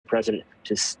president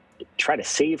to try to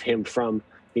save him from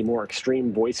the more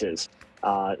extreme voices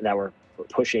that were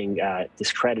pushing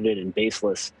discredited and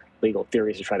baseless legal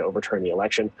theories to try to overturn the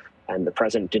election. And the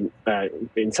president didn't,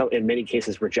 in many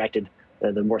cases, rejected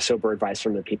the more sober advice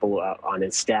from the people on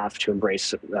his staff to embrace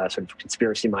sort of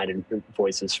conspiracy-minded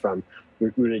voices from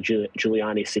Rudy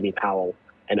Giuliani, Sidney Powell,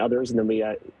 and others. And then we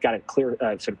got a clear,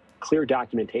 sort of clear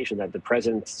documentation that the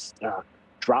president's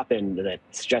drop-in that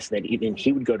suggested that even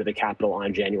he would go to the Capitol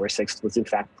on January 6th was in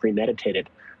fact premeditated.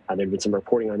 There'd been some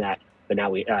reporting on that, but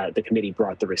now the committee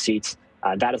brought the receipts.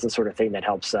 That is the sort of thing that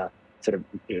helps sort of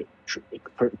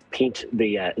paint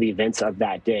the events of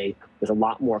that day with a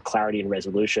lot more clarity and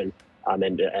resolution.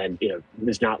 And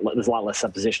there's a lot less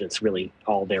supposition. It's really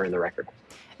all there in the record.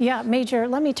 Yeah, Major,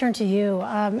 let me turn to you.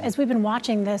 As we've been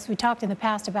watching this, we talked in the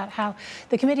past about how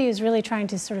the committee is really trying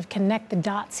to sort of connect the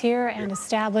dots here and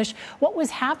establish what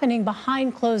was happening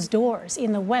behind closed doors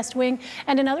in the West Wing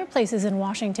and in other places in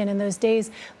Washington in those days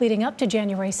leading up to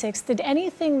January 6th. Did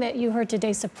anything that you heard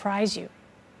today surprise you?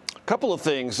 A couple of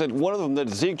things, and one of them that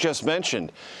Zeke just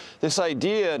mentioned. This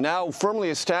idea, now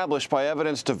firmly established by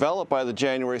evidence developed by the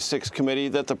January 6th committee,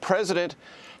 that the president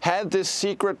had this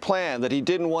secret plan that he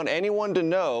didn't want anyone to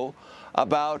know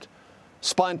about,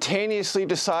 spontaneously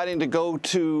deciding to go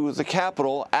to the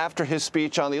Capitol after his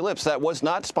speech on the ellipse. That was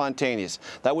not spontaneous.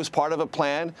 That was part of a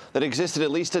plan that existed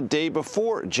at least a day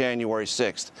before January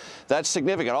 6th. That's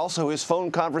significant. Also, his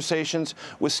phone conversations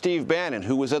with Steve Bannon,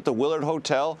 who was at the Willard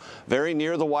Hotel, very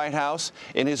near the White House,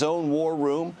 in his own war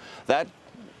room. That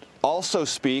also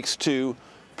speaks to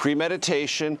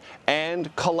premeditation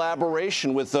and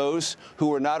collaboration with those who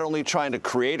were not only trying to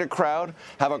create a crowd,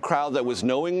 have a crowd that was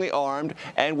knowingly armed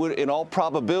and would, in all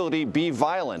probability, be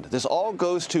violent. This all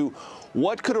goes to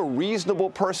what could a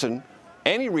reasonable person,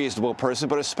 any reasonable person,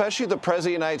 but especially the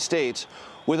President of the United States,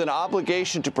 with an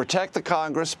obligation to protect the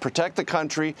Congress, protect the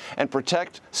country, and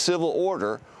protect civil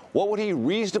order, what would he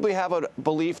reasonably have a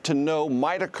belief to know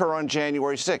might occur on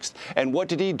January 6th? And what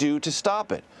did he do to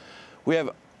stop it? We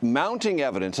have mounting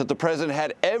evidence that the president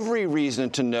had every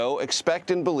reason to know, expect,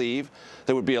 and believe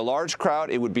there would be a large crowd,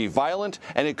 it would be violent,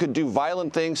 and it could do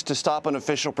violent things to stop an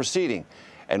official proceeding.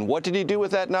 And what did he do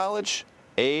with that knowledge?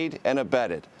 Aid and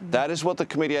abetted. That is what the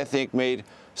committee, I think, made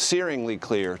searingly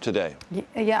clear today.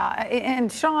 Yeah,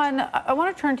 and Sean, I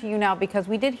want to turn to you now because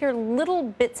we did hear little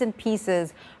bits and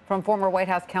pieces from former White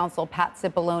House counsel Pat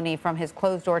Cipollone from his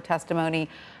closed-door testimony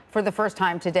for the first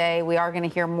time today. We are going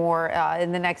to hear more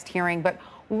in the next hearing, but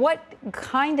what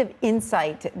kind of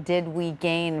insight did we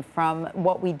gain from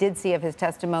what we did see of his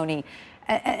testimony?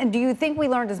 And do you think we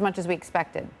learned as much as we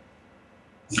expected?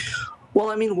 Well,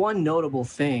 I mean, one notable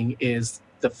thing is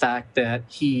the fact that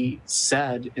he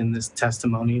said in this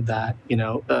testimony that,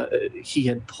 he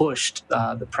had pushed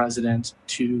the president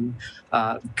to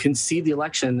concede the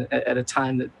election at a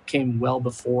time that came well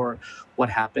before what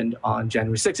happened on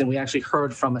January 6th. And we actually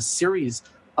heard from a series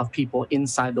of people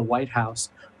inside the White House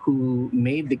who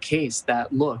made the case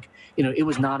that, look, it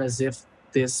was not as if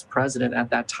this president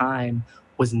at that time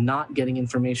was not getting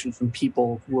information from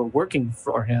people who were working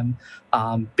for him,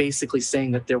 basically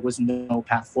saying that there was no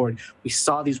path forward. We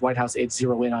saw these White House aides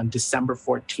zero in on December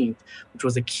 14th, which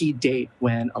was a key date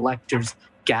when electors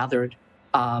gathered.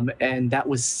 And that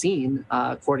was seen,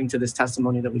 according to this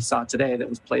testimony that we saw today that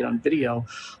was played on video,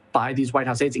 by these White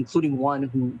House aides, including one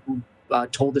who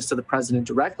told this to the president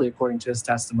directly, according to his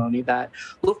testimony, that,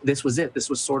 look, this was it. This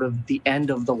was sort of the end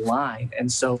of the line. And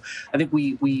so I think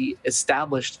we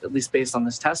established, at least based on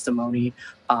this testimony,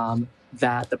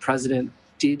 that the president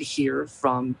did hear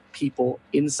from people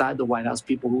inside the White House,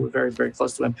 people who were very, very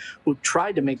close to him, who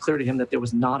tried to make clear to him that there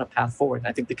was not a path forward. And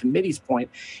I think the committee's point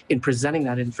in presenting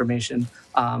that information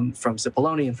from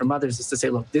Cipollone and from others is to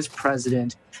say, look, this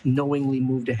president knowingly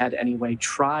moved ahead anyway,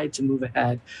 tried to move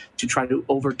ahead to try to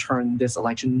overturn this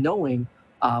election, knowing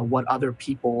what other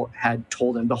people had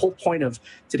told him. The whole point of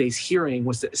today's hearing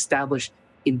was to establish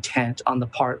intent on the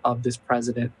part of this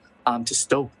president to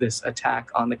stoke this attack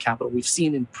on the Capitol. We've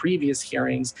seen in previous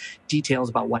hearings details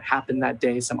about what happened that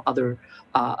day, some other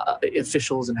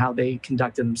officials and how they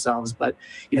conducted themselves. But,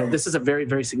 this is a very,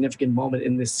 very significant moment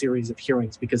in this series of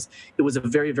hearings because it was a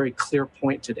very, very clear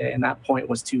point today. And that point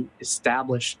was to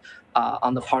establish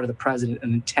on the part of the president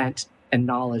an intent and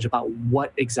knowledge about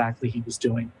what exactly he was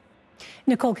doing.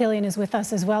 Nikole Killion is with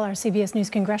us as well, our CBS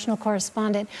News congressional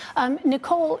correspondent.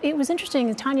 Nikole, it was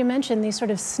interesting, Tanya mentioned these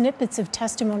sort of snippets of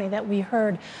testimony that we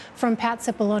heard from Pat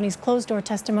Cipollone's closed-door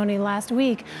testimony last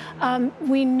week.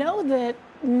 We know that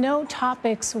no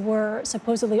topics were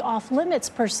supposedly off limits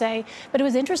per se, but it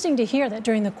was interesting to hear that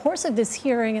during the course of this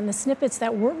hearing and the snippets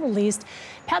that were released,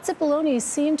 Pat Cipollone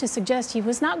seemed to suggest he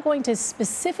was not going to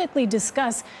specifically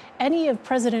discuss any of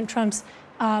President Trump's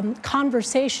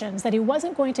conversations, that he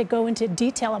wasn't going to go into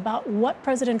detail about what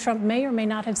President Trump may or may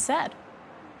not have said.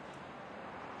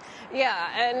 Yeah,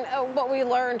 and what we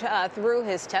learned through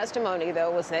his testimony, though,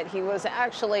 was that he was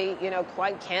actually,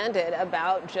 quite candid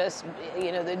about just,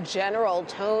 the general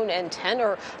tone and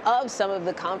tenor of some of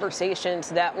the conversations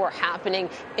that were happening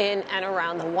in and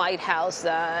around the White House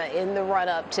in the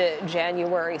run-up to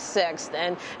January 6th.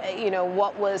 And,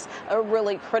 what was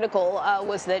really critical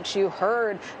was that you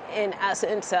heard, in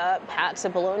essence, Pat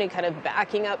Cipollone kind of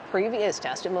backing up previous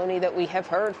testimony that we have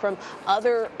heard from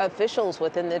other officials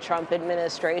within the Trump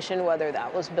administration, whether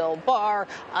that was Bill Barr,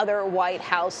 other White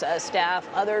House staff,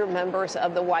 other members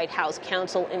of the White House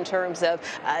counsel, in terms of,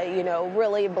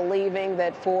 really believing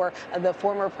that for the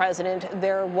former president,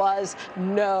 there was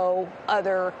no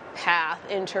other path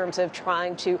in terms of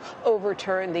trying to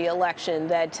overturn the election,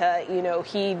 that,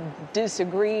 he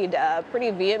disagreed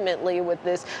pretty vehemently with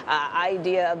this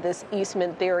idea of this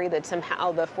Eastman theory that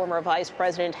somehow the former vice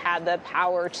president had the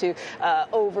power to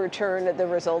overturn the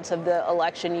results of the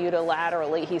election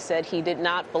unilaterally. He said he did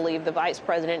not believe the vice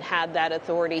president had that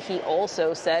authority. He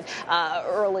also said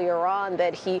earlier on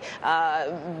that he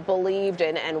believed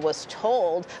and was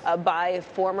told by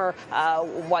former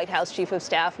White House Chief of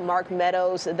Staff Mark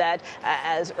Meadows that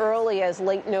as early as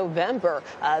late November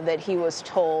that he was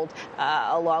told,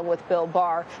 along with Bill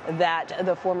Barr, that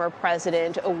the former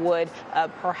president would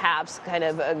perhaps kind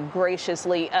of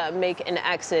graciously make an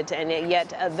exit, and yet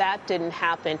that didn't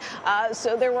happen.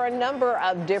 So there were a number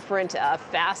of different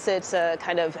facets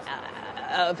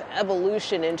of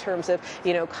evolution in terms of,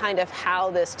 kind of how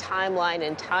this timeline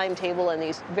and timetable and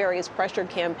these various pressure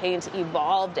campaigns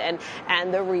evolved, and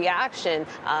the reaction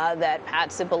that Pat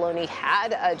Cipollone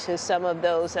had to some of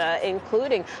those,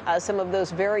 including some of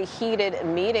those very heated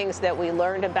meetings that we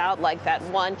learned about, like that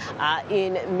one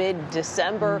in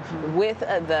mid-December with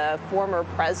the former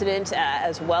president,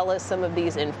 as well as some of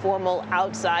these informal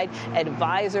outside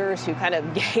advisors who kind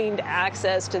of gained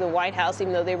access to the White House,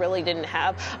 even though they really didn't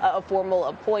have a formal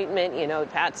appointment.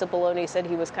 Pat Cipollone said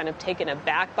he was kind of taken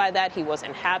aback by that. He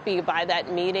wasn't happy by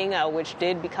that meeting, which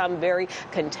did become very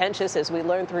contentious, as we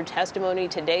learned through testimony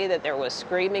today, that there was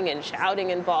screaming and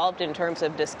shouting involved in terms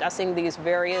of discussing these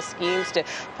various schemes to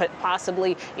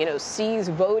possibly, seize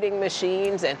voting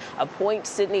machines and appoint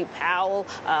Sidney Powell,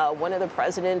 one of the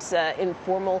president's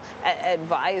informal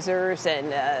advisors,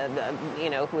 and,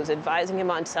 who was advising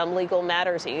him on some legal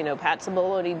matters. Pat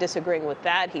Cipollone disagreeing with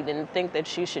that. He didn't think that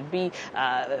she should be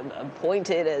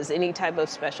appointed as any type of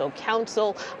special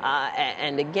counsel,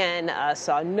 and again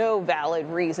saw no valid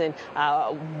reason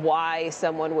why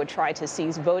someone would try to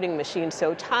seize voting machines.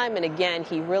 So time and again,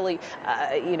 he really,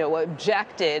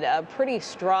 objected pretty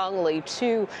strongly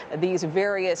to these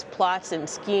various plots and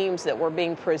schemes that were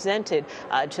being presented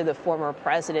to the former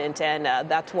president, and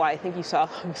that's why I think you saw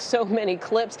so many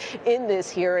clips in this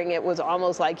hearing. It was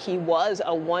almost like he was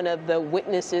one of the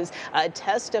witnesses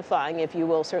testifying, if you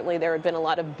will. Certainly there had been a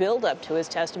lot of buildup to his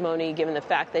testimony, given the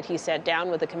fact that he sat down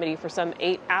with the committee for some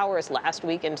 8 hours last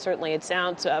week, and certainly it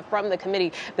sounds from the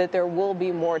committee that there will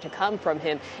be more to come from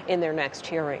him in their next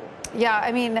hearing. Yeah,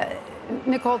 I mean,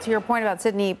 Nikole, to your point about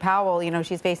Sidney Powell,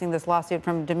 she's facing this lawsuit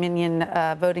from Dominion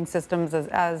Voting Systems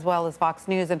as well as Fox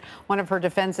News. And one of her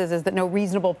defenses is that no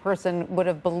reasonable person would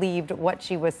have believed what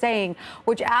she was saying,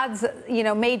 which adds,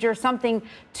 major something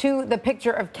to the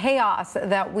picture of chaos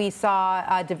that we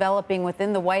saw developing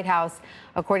within the White House,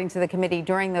 according to the committee,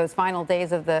 during those final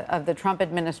days of the Trump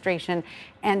administration.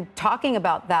 And talking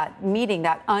about that meeting,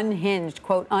 that unhinged,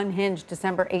 quote, unhinged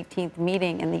December 18th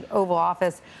meeting in the Oval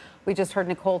Office, we just heard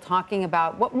Nikole talking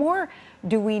about. What more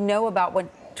do we know about what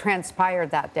transpired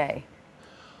that day?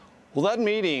 Well, that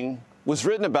meeting was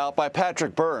written about by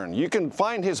Patrick Byrne. You can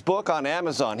find his book on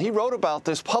Amazon. He wrote about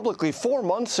this publicly 4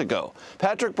 months ago.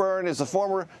 Patrick Byrne is the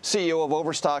former CEO of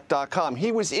Overstock.com.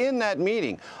 He was in that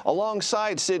meeting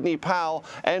alongside Sidney Powell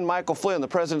and Michael Flynn, the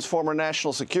president's former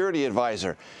national security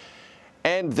advisor.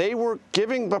 And they were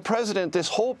giving the president this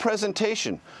whole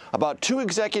presentation about 2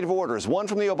 executive orders, one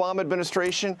from the Obama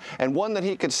administration and one that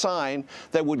he could sign,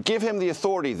 that would give him the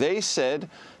authority, they said,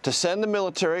 to send the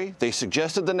military. They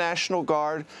suggested the National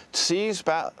Guard, seize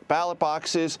ballot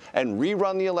boxes, and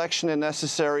rerun the election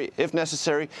if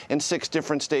necessary, in 6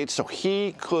 different states, so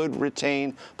he could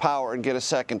retain power and get a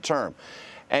second term.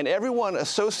 And everyone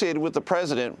associated with the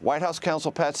president, White House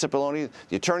counsel Pat Cipollone,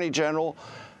 the Attorney General,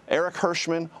 Eric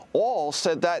Hirschman, all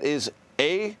said that is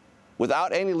A,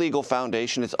 without any legal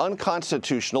foundation. It's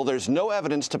unconstitutional. There's no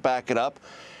evidence to back it up.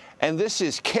 And this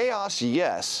is chaos,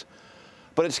 yes,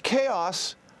 but it's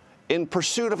chaos in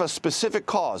pursuit of a specific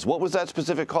cause. What was that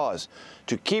specific cause?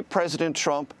 To keep President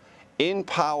Trump in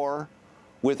power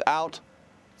without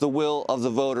the will of the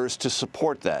voters to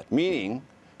support that, meaning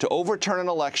to overturn an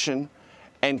election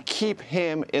and keep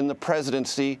him in the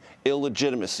presidency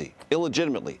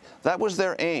illegitimately. That was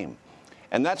their aim.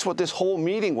 And that's what this whole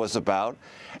meeting was about.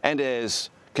 And as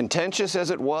contentious as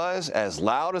it was, as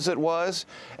loud as it was,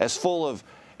 as full of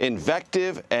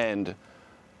invective and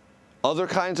other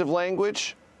kinds of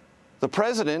language, the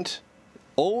president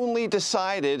only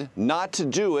decided not to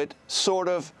do it sort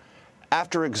of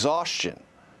after exhaustion.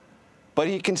 But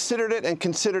he considered it and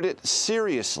considered it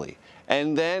seriously.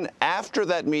 And then after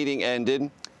that meeting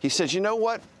ended, he says, you know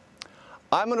what?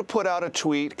 I'm going to put out a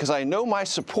tweet because I know my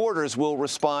supporters will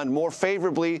respond more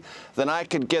favorably than I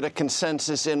could get a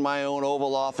consensus in my own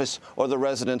Oval Office or the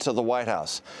residents of the White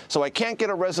House. So I can't get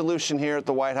a resolution here at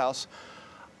the White House.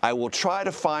 I will try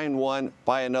to find one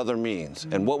by another means.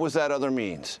 And what was that other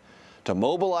means? To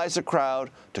mobilize a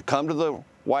crowd to come to the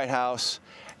White House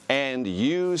and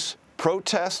use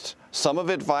protest, some of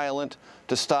it violent,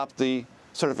 to stop the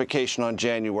certification on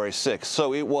January 6th.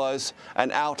 So it was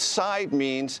an outside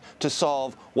means to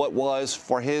solve what was,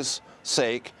 for his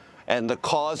sake and the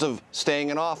cause of staying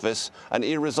in office, an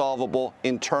irresolvable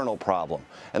internal problem.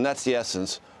 And that's the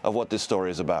essence of what this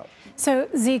story is about. So,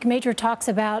 Zeke, Major talks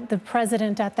about the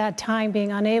president at that time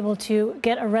being unable to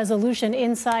get a resolution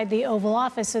inside the Oval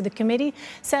Office. So the committee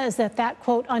says that that,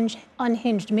 quote,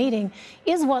 unhinged meeting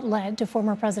is what led to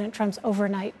former President Trump's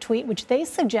overnight tweet, which they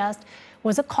suggest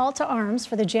was a call to arms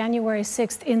for the January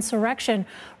 6th insurrection.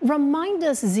 Remind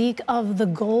us, Zeke, of the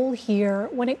goal here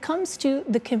when it comes to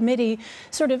the committee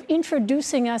sort of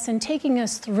introducing us and taking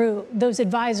us through those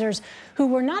advisors who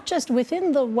were not just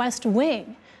within the West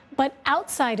Wing, but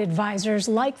outside advisors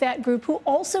like that group who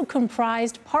also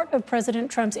comprised part of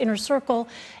President Trump's inner circle,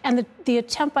 and the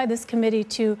attempt by this committee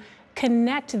to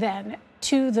connect then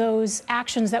to those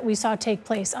actions that we saw take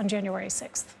place on January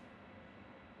 6th.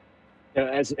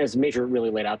 As Major really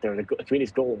laid out there, the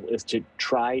committee's goal is to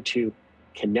try to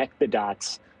connect the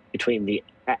dots between the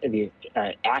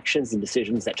actions and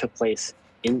decisions that took place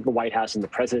in the White House and the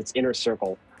president's inner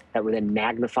circle that were then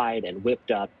magnified and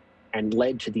whipped up and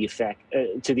led to the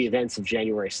events of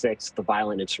January 6th, the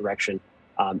violent insurrection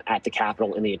at the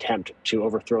Capitol in the attempt to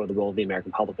overthrow the will of the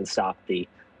American public and stop the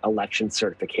election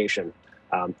certification.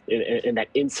 And that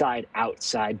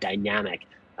inside-outside dynamic.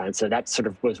 And so that sort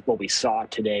of was what we saw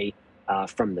today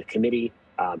from the committee,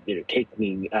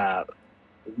 taking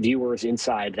viewers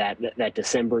inside that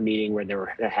December meeting where they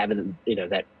were having,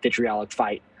 that vitriolic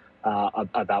fight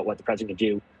about what the president could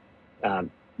do.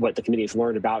 What the committee has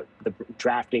learned about the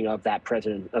drafting of the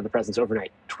president's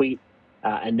overnight tweet,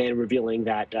 and then revealing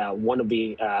that one of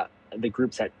the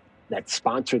groups that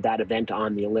sponsored that event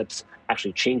on the ellipse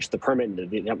actually changed the permit.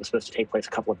 The event was supposed to take place a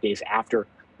couple of days after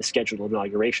the scheduled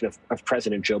inauguration of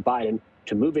President Joe Biden,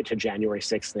 to move it to January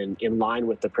 6th in line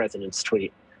with the president's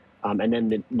tweet. And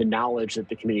then the knowledge that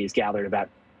the committee has gathered about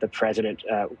the president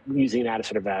using that as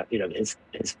sort of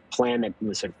his plan that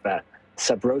was sort of a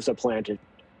sub rosa plan to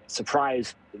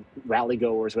surprise rally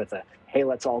goers with a, hey,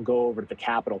 let's all go over to the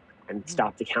Capitol and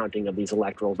stop the counting of these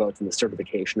electoral votes and the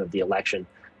certification of the election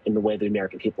in the way the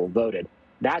American people voted.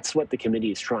 That's what the committee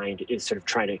is trying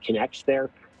to connect there.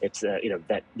 It's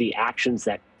that the actions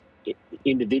that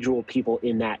individual people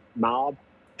in that mob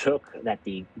took, that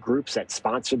the groups that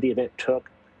sponsored the event took,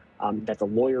 that the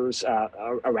lawyers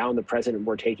around the president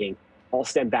were taking, all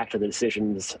stem back to the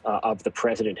decisions of the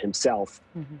president himself,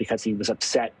 because he was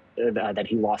upset that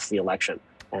he lost the election.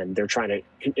 And they're trying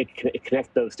to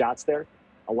connect those dots there.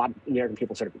 A lot of American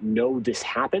people sort of know this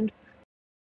happened.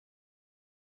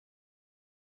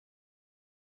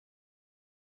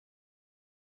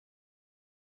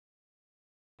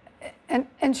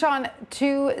 And Sean,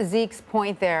 to Zeke's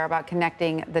point there about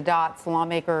connecting the dots,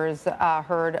 lawmakers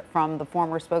heard from the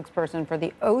former spokesperson for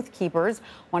the Oath Keepers,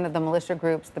 one of the militia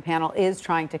groups the panel is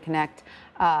trying to connect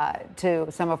to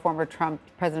some of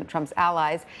President Trump's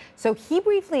allies. So he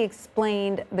briefly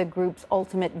explained the group's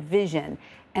ultimate vision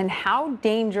and how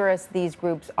dangerous these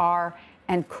groups are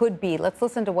and could be. Let's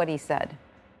listen to what he said.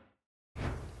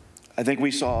 I think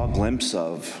we saw a glimpse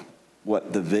of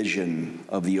what the vision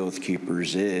of the Oath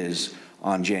Keepers is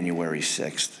on January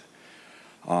 6th.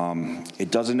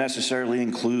 It doesn't necessarily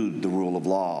include the rule of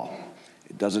law.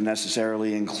 It doesn't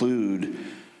necessarily include,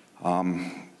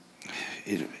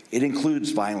 it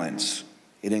includes violence.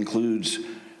 It includes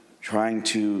trying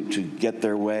to get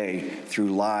their way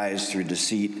through lies, through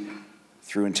deceit,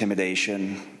 through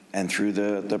intimidation and through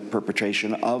the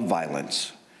perpetration of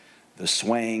violence, the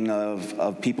swaying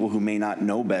of people who may not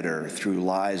know better through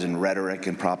lies and rhetoric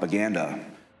and propaganda.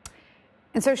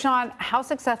 And so, Sean, how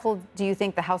successful do you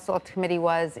think the House Select Committee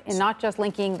was in not just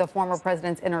linking the former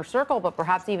president's inner circle, but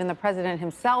perhaps even the president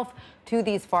himself to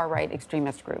these far-right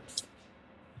extremist groups?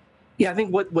 Yeah, I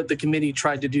think what the committee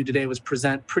tried to do today was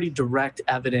present pretty direct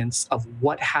evidence of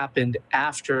what happened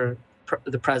after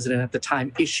the president at the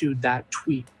time issued that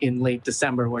tweet in late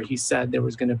December, where he said there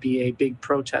was going to be a big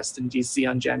protest in D.C.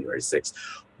 on January 6th.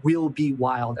 Will be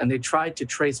wild. And they tried to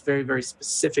trace very, very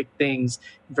specific things,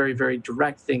 very, very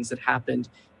direct things that happened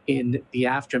in the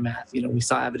aftermath. You know, we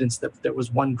saw evidence that there was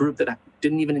one group that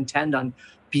didn't even intend on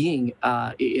being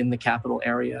in the Capitol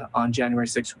area on January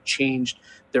 6th who changed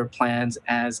their plans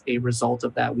as a result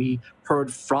of that. We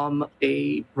heard from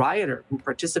a rioter who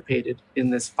participated in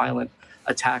this violent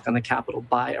attack on the Capitol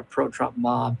by a pro-Trump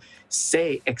mob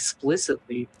say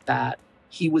explicitly that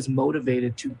he was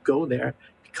motivated to go there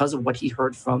because of what he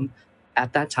heard from,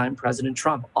 at that time, President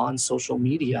Trump on social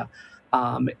media.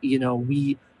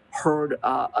 We heard,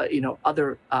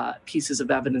 other pieces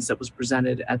of evidence that was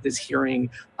presented at this hearing.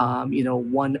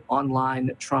 One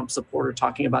online Trump supporter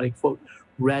talking about a, quote,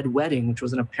 red wedding, which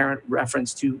was an apparent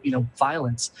reference to,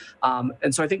 violence.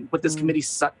 And so I think what this committee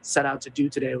set out to do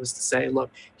today was to say, look,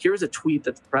 here's a tweet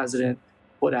that the president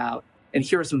put out, and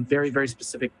here are some very, very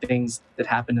specific things that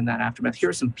happened in that aftermath. Here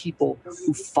are some people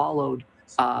who followed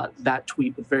that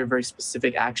tweet with very, very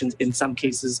specific actions, in some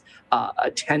cases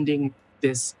attending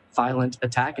this violent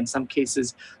attack, in some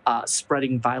cases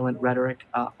spreading violent rhetoric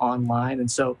online. And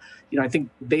so, I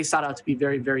think they sought out to be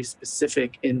very, very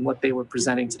specific in what they were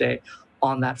presenting today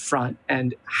on that front,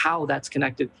 and how that's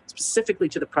connected specifically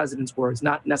to the president's words,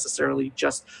 not necessarily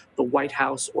just the White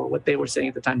House or what they were saying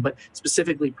at the time, but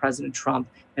specifically President Trump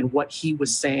and what he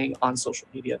was saying on social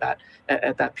media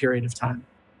at that period of time.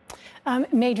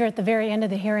 Major, at the very end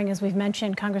of the hearing, as we've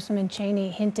mentioned, Congresswoman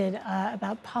Cheney hinted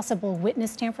about possible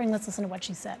witness tampering. Let's listen to what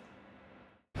she said.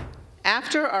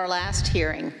 After our last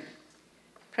hearing,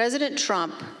 President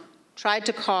Trump tried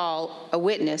to call a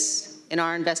witness in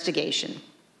our investigation,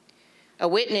 a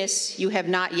witness you have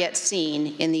not yet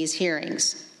seen in these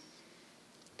hearings.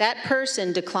 That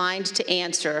person declined to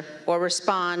answer or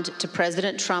respond to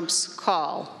President Trump's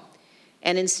call,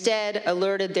 and instead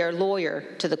alerted their lawyer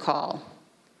to the call.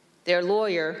 Their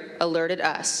lawyer alerted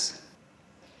us.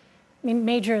 I mean,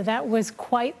 Major, that was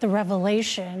quite the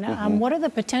revelation. What are the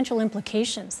potential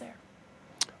implications there?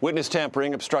 Witness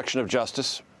tampering, obstruction of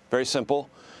justice. Very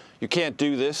simple. You can't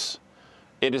do this.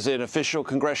 It is an official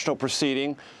congressional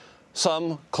proceeding.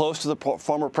 Some close to the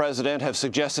former president have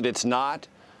suggested it's not.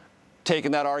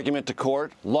 Taken that argument to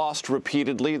court, lost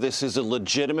repeatedly. This is a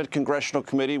legitimate congressional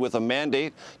committee with a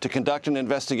mandate to conduct an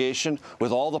investigation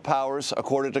with all the powers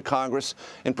accorded to Congress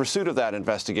in pursuit of that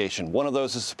investigation. One of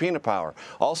those is subpoena power.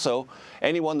 Also,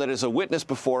 anyone that is a witness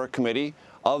before a committee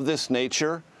of this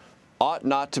nature ought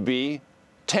not to be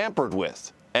tampered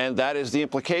with. And that is the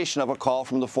implication of a call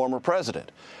from the former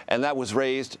president. And that was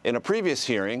raised in a previous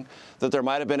hearing, that there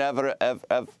might have been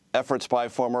efforts by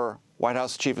former White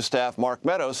House Chief of Staff Mark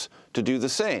Meadows to do the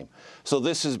same. So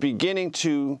this is beginning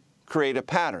to create a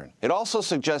pattern. It also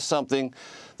suggests something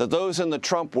that those in the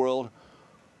Trump world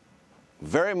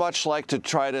very much like to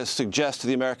try to suggest to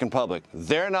the American public.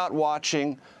 They're not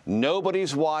watching.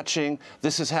 Nobody's watching.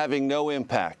 This is having no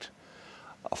impact.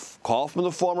 A call from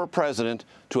the former president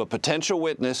to a potential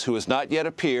witness who has not yet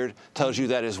appeared tells you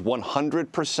that is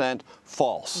 100%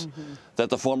 false.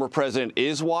 That the former president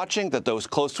is watching, that those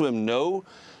close to him know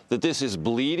that this is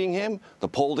bleeding him. The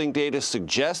polling data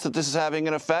suggests that this is having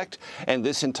an effect. And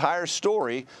this entire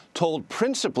story, told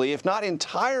principally, if not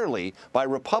entirely, by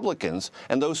Republicans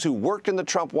and those who worked in the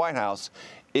Trump White House,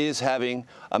 is having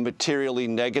a materially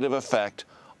negative effect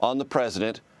on the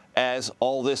president as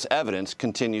all this evidence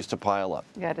continues to pile up.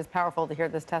 Yeah, it is powerful to hear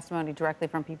this testimony directly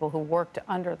from people who worked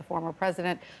under the former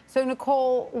president. So,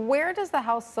 Nikole, where does the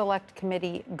House Select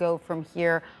Committee go from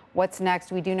here? What's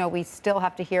next? We do know we still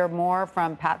have to hear more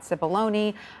from Pat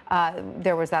Cipollone.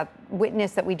 There was that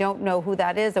witness that we don't know who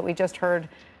that is, that we just heard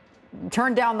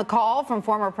turned down the call from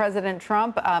former President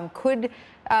Trump. Could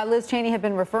Liz Cheney have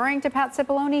been referring to Pat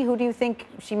Cipollone? Who do you think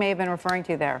she may have been referring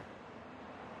to there?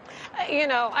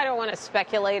 I don't want to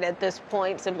speculate at this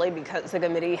point, simply because the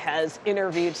committee has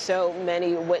interviewed so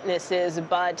many witnesses.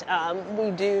 But we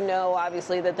do know,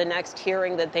 obviously, that the next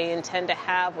hearing that they intend to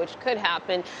have, which could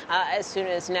happen as soon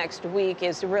as next week,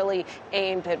 is really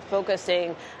aimed at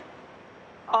focusing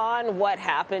on what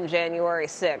happened January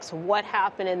 6th. What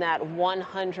happened in that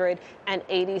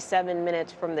 187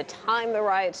 minutes from the time the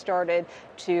riot started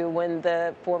to when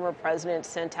the former president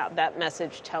sent out that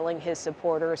message telling his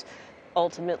supporters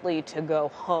ultimately to go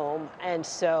home. And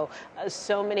so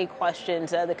many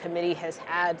questions the committee has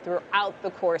had throughout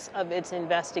the course of its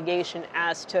investigation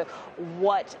as to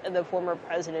what the former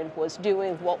president was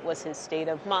doing, what was his state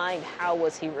of mind, how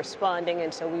was he responding.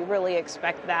 And so we really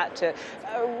expect that to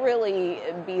really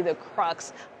be the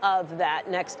crux of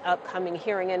that next upcoming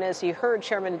hearing. And as you heard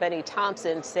Chairman Benny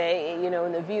Thompson say,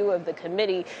 in the view of the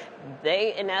committee,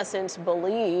 they in essence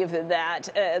believe that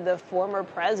the former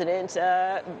president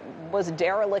was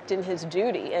derelict in his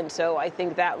duty. And so I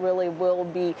think that really will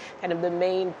be kind of the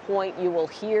main point you will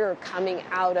hear coming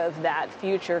out of that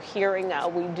future hearing.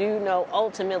 We do know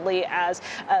ultimately as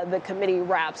the committee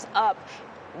wraps up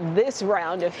this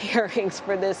round of hearings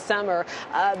for this summer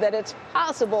that it's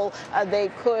possible they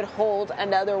could hold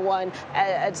another one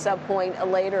at some point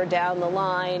later down the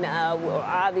line.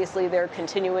 Obviously, they're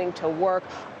continuing to work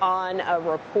on a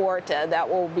report that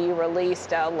will be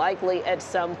released likely at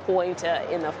some point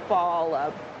in the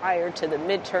fall prior to the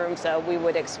midterms, we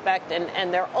would expect.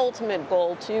 And their ultimate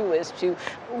goal, too, is to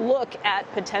look at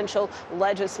potential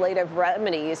legislative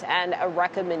remedies and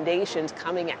recommendations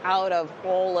coming out of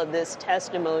all of this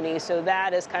testimony. So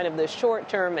that is kind of the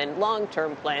short-term and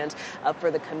long-term plans for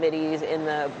the committees in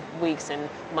the weeks and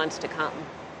months to come.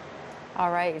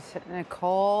 All right,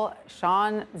 Nikole,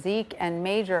 Sean, Zeke, and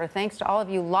Major, thanks to all of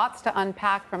you. Lots to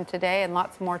unpack from today and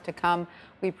lots more to come.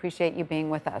 We appreciate you being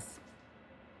with us.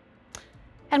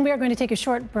 And we are going to take a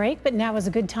short break, but now is a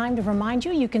good time to remind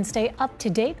you can stay up to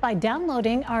date by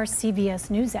downloading our CBS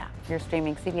News app. You're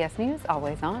streaming CBS News,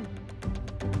 always on.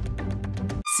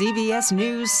 CBS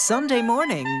News Sunday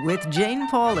Morning with Jane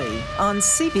Pauley on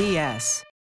CBS.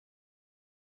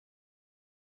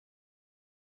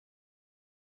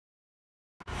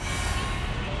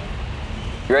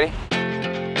 You ready?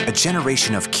 A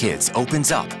generation of kids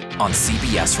opens up on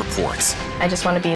CBS Reports. I just want to be